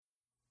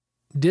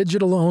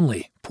Digital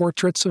Only,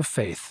 Portraits of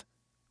Faith.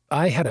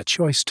 I Had a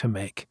Choice to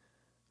Make,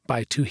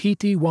 by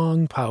Tuhiti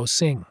Wong Pao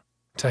Sing,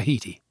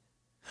 Tahiti.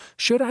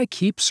 Should I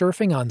keep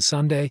surfing on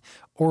Sunday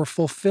or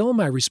fulfill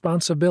my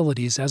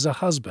responsibilities as a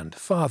husband,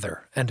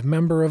 father, and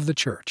member of the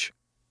church?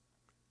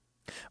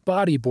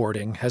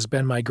 Bodyboarding has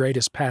been my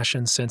greatest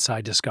passion since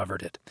I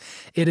discovered it.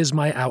 It is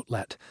my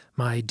outlet,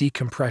 my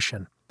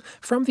decompression.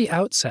 From the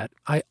outset,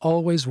 I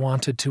always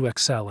wanted to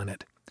excel in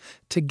it.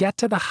 To get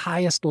to the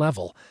highest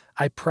level,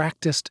 I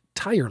practiced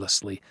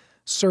tirelessly,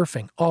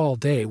 surfing all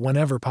day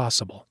whenever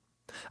possible.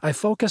 I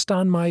focused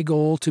on my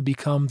goal to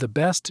become the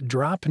best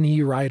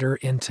drop-knee rider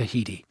in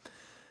Tahiti.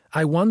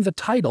 I won the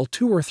title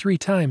 2 or 3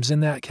 times in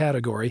that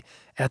category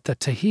at the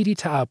Tahiti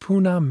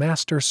Ta'apuna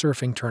Master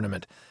Surfing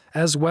Tournament,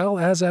 as well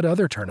as at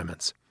other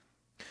tournaments.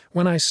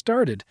 When I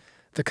started,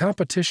 the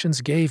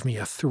competitions gave me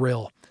a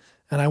thrill,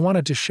 and I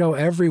wanted to show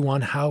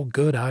everyone how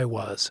good I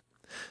was.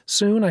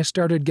 Soon I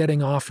started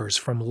getting offers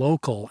from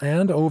local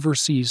and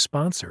overseas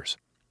sponsors.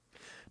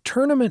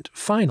 Tournament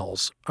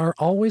finals are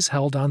always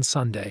held on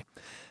Sunday,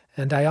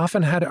 and I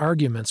often had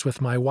arguments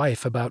with my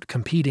wife about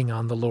competing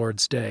on the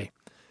Lord's Day.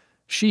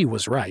 She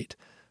was right.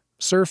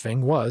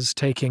 Surfing was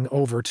taking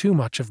over too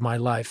much of my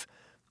life,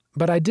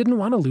 but I didn't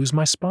want to lose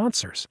my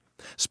sponsors.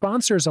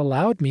 Sponsors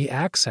allowed me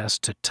access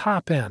to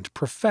top-end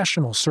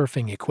professional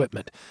surfing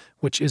equipment,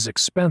 which is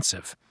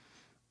expensive.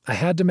 I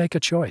had to make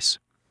a choice.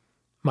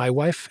 My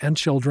wife and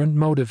children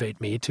motivate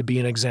me to be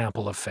an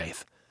example of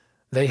faith.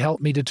 They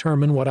help me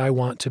determine what I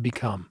want to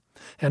become.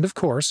 And of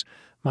course,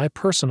 my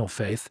personal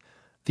faith,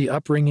 the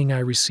upbringing I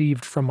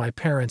received from my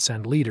parents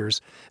and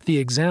leaders, the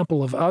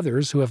example of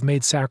others who have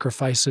made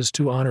sacrifices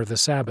to honor the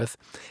Sabbath,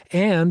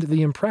 and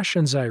the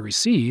impressions I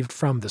received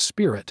from the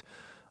Spirit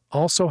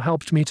also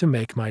helped me to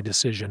make my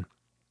decision.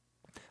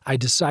 I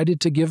decided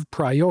to give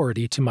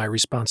priority to my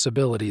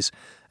responsibilities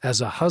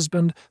as a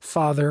husband,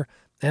 father,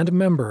 and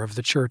member of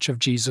the Church of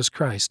Jesus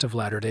Christ of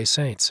Latter-day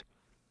Saints.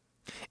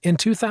 In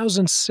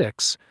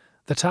 2006,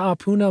 the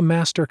Ta'apuna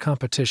Master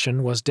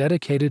Competition was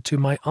dedicated to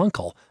my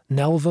uncle,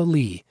 Nelva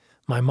Lee,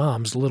 my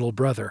mom's little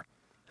brother.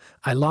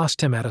 I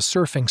lost him at a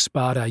surfing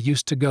spot I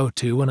used to go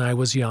to when I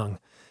was young.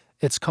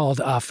 It's called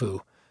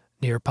Afu,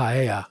 near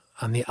Paea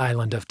on the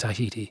island of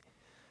Tahiti.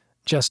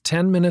 Just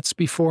 10 minutes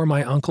before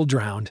my uncle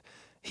drowned,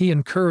 he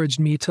encouraged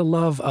me to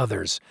love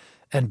others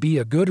and be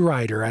a good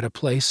rider at a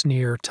place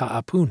near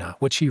Ta'apuna,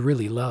 which he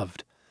really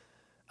loved.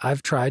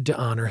 I've tried to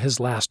honor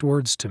his last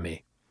words to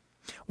me.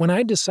 When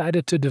I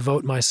decided to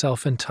devote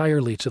myself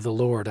entirely to the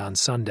Lord on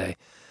Sunday,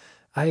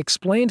 I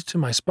explained to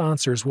my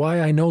sponsors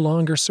why I no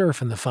longer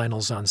surf in the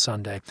finals on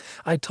Sunday.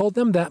 I told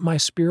them that my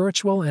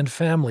spiritual and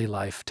family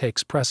life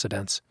takes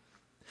precedence.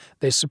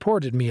 They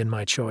supported me in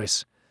my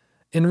choice.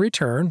 In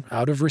return,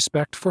 out of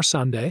respect for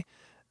Sunday,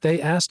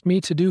 they asked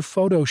me to do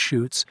photo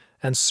shoots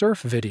and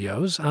surf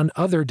videos on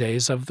other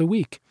days of the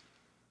week.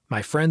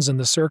 My friends in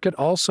the circuit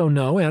also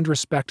know and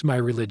respect my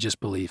religious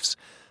beliefs,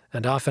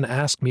 and often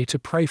ask me to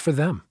pray for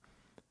them.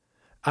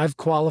 I've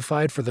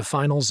qualified for the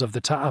finals of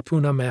the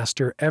Ta'apuna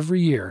Master every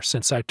year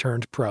since I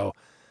turned pro,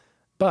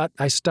 but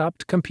I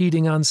stopped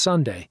competing on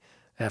Sunday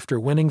after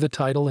winning the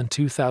title in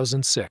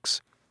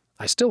 2006.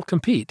 I still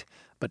compete,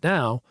 but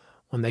now,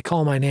 when they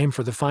call my name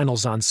for the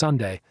finals on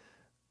Sunday,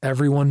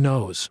 everyone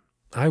knows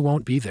I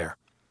won't be there.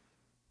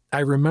 I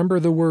remember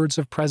the words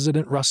of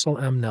President Russell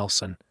M.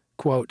 Nelson,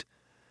 quote,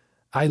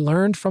 "I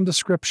learned from the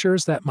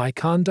scriptures that my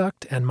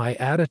conduct and my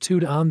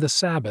attitude on the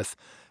Sabbath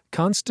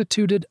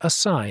constituted a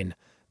sign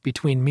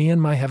between me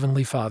and my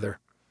Heavenly Father.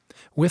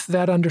 With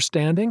that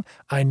understanding,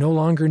 I no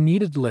longer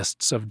needed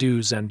lists of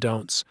do's and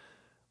don'ts.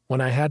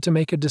 When I had to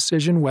make a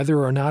decision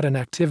whether or not an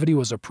activity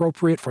was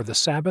appropriate for the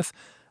Sabbath,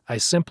 I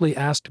simply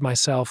asked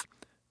myself,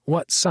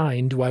 what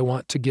sign do I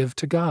want to give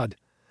to God?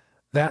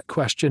 That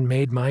question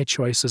made my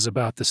choices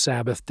about the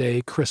Sabbath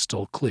day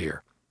crystal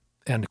clear."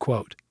 End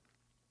quote.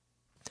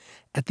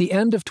 At the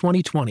end of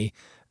 2020,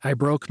 I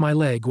broke my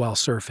leg while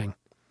surfing.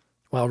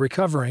 While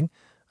recovering,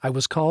 I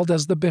was called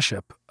as the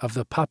bishop of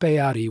the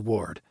Papeari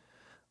ward.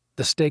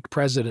 The stake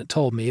president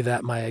told me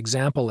that my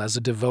example as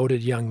a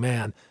devoted young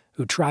man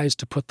who tries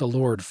to put the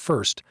Lord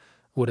first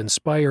would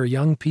inspire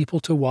young people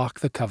to walk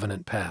the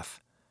covenant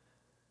path.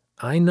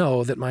 I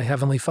know that my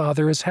Heavenly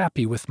Father is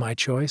happy with my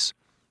choice.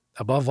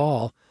 Above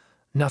all,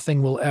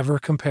 nothing will ever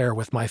compare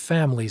with my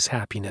family's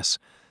happiness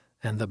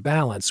and the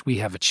balance we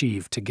have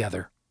achieved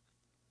together.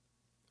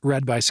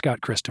 Read by Scott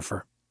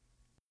Christopher.